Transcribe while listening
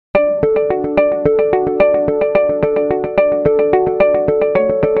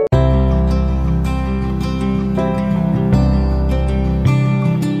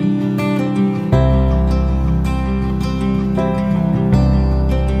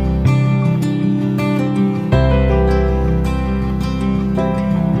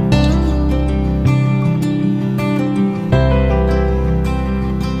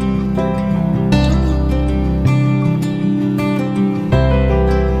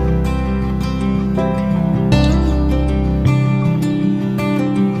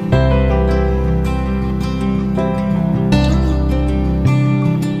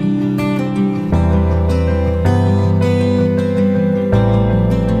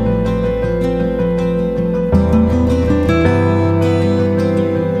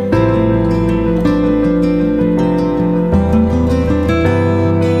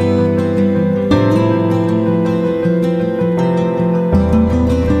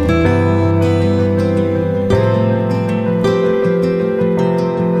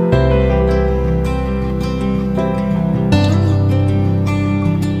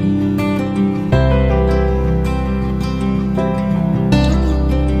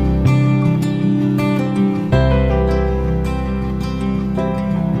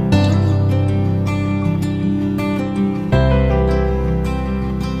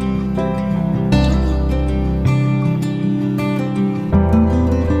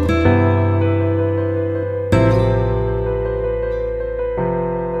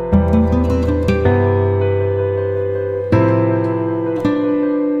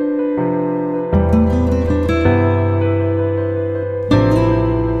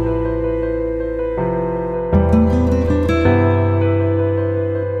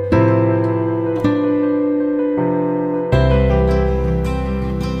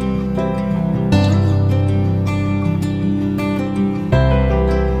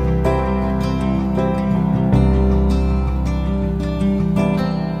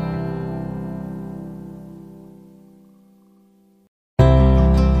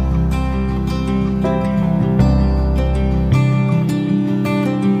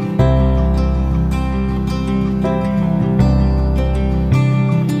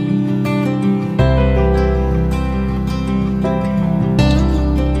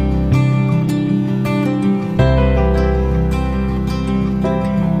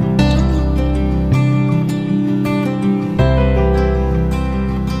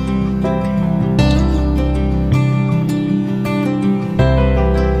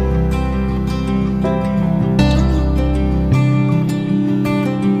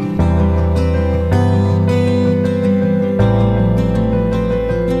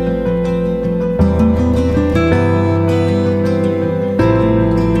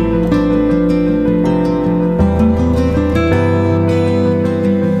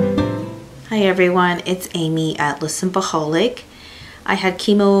Hi everyone, it's Amy at Lesimpleholic. I had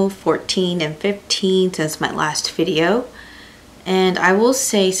chemo 14 and 15 since my last video, and I will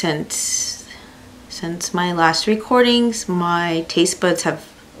say since my last recordings, my taste buds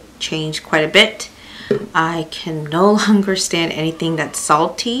have changed quite a bit. I can no longer stand anything that's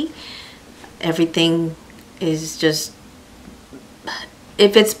salty. Everything is just,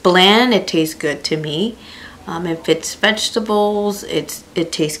 if it's bland, it tastes good to me. If it's vegetables, it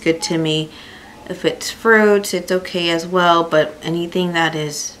tastes good to me. If it's fruits, it's okay as well. But anything that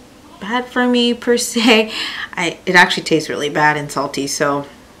is bad for me per se, it actually tastes really bad and salty. So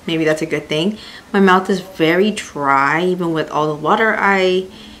maybe that's a good thing. My mouth is very dry, even with all the water I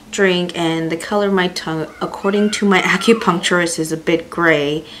drink, and the color of my tongue, according to my acupuncturist, is a bit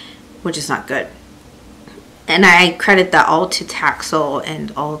gray, which is not good. And I credit that all to Taxol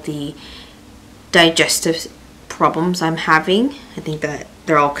and all the digestive problems I'm having. I think that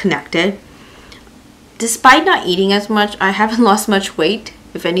they're all connected. Despite not eating as much, I haven't lost much weight.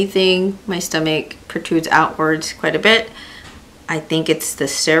 If anything, my stomach protrudes outwards quite a bit. I think it's the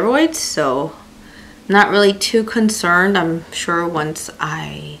steroids, so not really too concerned. I'm sure once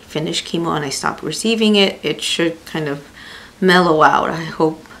I finish chemo and I stop receiving it, it should kind of mellow out. I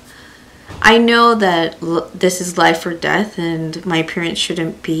hope. I know that this is life or death, and my appearance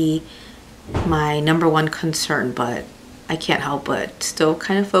shouldn't be my number one concern, but I can't help but still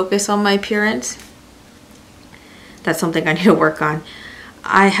kind of focus on my appearance. That's something I need to work on.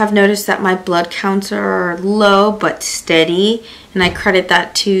 I have noticed that my blood counts are low but steady, and I credit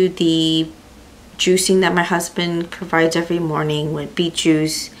that to the juicing that my husband provides every morning with beet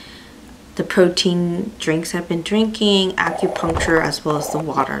juice, the protein drinks I've been drinking, acupuncture, as well as the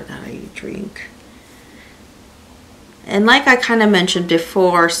water that I drink. And like I kind of mentioned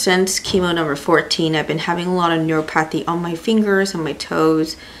before, since chemo number 14, I've been having a lot of neuropathy on my fingers and my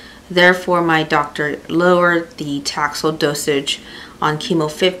toes. Therefore, my doctor lowered the Taxol dosage on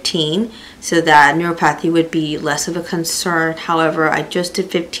chemo 15 so that neuropathy would be less of a concern. However, I just did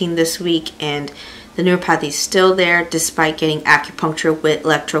 15 this week, and the neuropathy is still there despite getting acupuncture with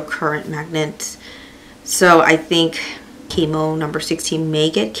electrocurrent magnets. So I think chemo number 16 may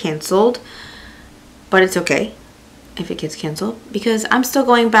get canceled, but it's okay if it gets canceled because I'm still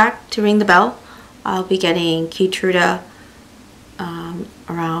going back to ring the bell. I'll be getting Keytruda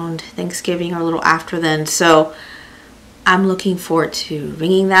around Thanksgiving or a little after then, so I'm looking forward to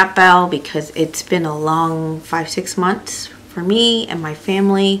ringing that bell because it's been a long 5-6 months for me and my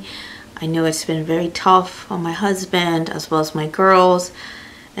family. I know it's been very tough on my husband as well as my girls,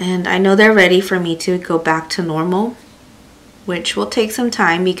 and I know they're ready for me to go back to normal, which will take some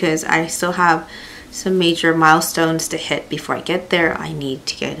time because I still have some major milestones to hit before I get there. I need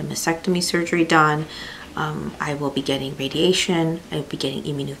to get a mastectomy surgery done. I will be getting radiation, I will be getting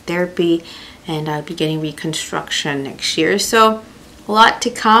immunotherapy, and I'll be getting reconstruction next year. So a lot to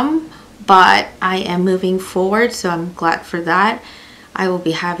come, but I am moving forward, so I'm glad for that. I will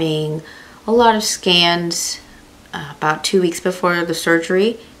be having a lot of scans about 2 weeks before the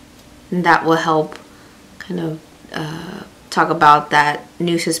surgery, and that will help kind of talk about that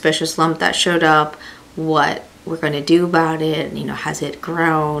new suspicious lump that showed up, what we're going to do about it, you know, has it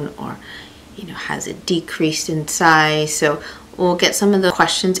grown, or you know, has it decreased in size. So we'll get some of the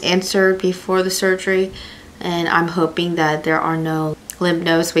questions answered before the surgery, and I'm hoping that there are no lymph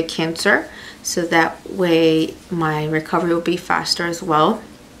nodes with cancer, so that way my recovery will be faster as well.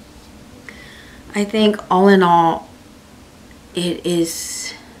 I think all in all, it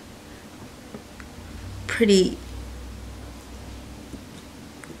is pretty,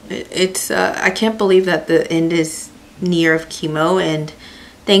 I can't believe that the end is near of chemo, and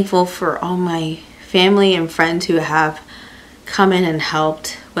thankful for all my family and friends who have come in and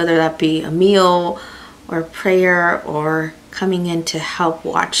helped, whether that be a meal or prayer or coming in to help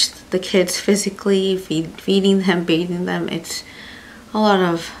watch the kids physically, feeding them, bathing them. It's a lot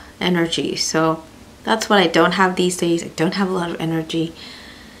of energy. So that's what I don't have these days. I don't have a lot of energy.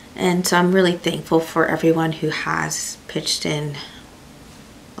 And so I'm really thankful for everyone who has pitched in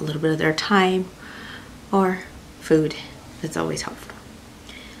a little bit of their time or food. That's always helpful.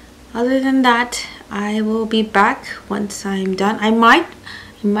 Other than that, I will be back once I'm done. I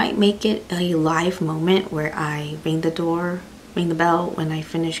might make it a live moment where I ring the bell when I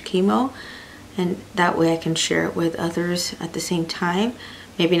finish chemo, and that way I can share it with others at the same time.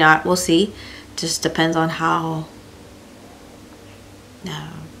 Maybe not, we'll see. Just depends on how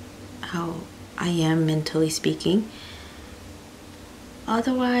I am mentally speaking.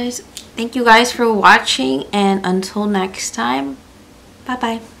 Otherwise, thank you guys for watching, and until next time, bye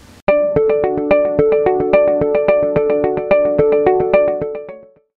bye.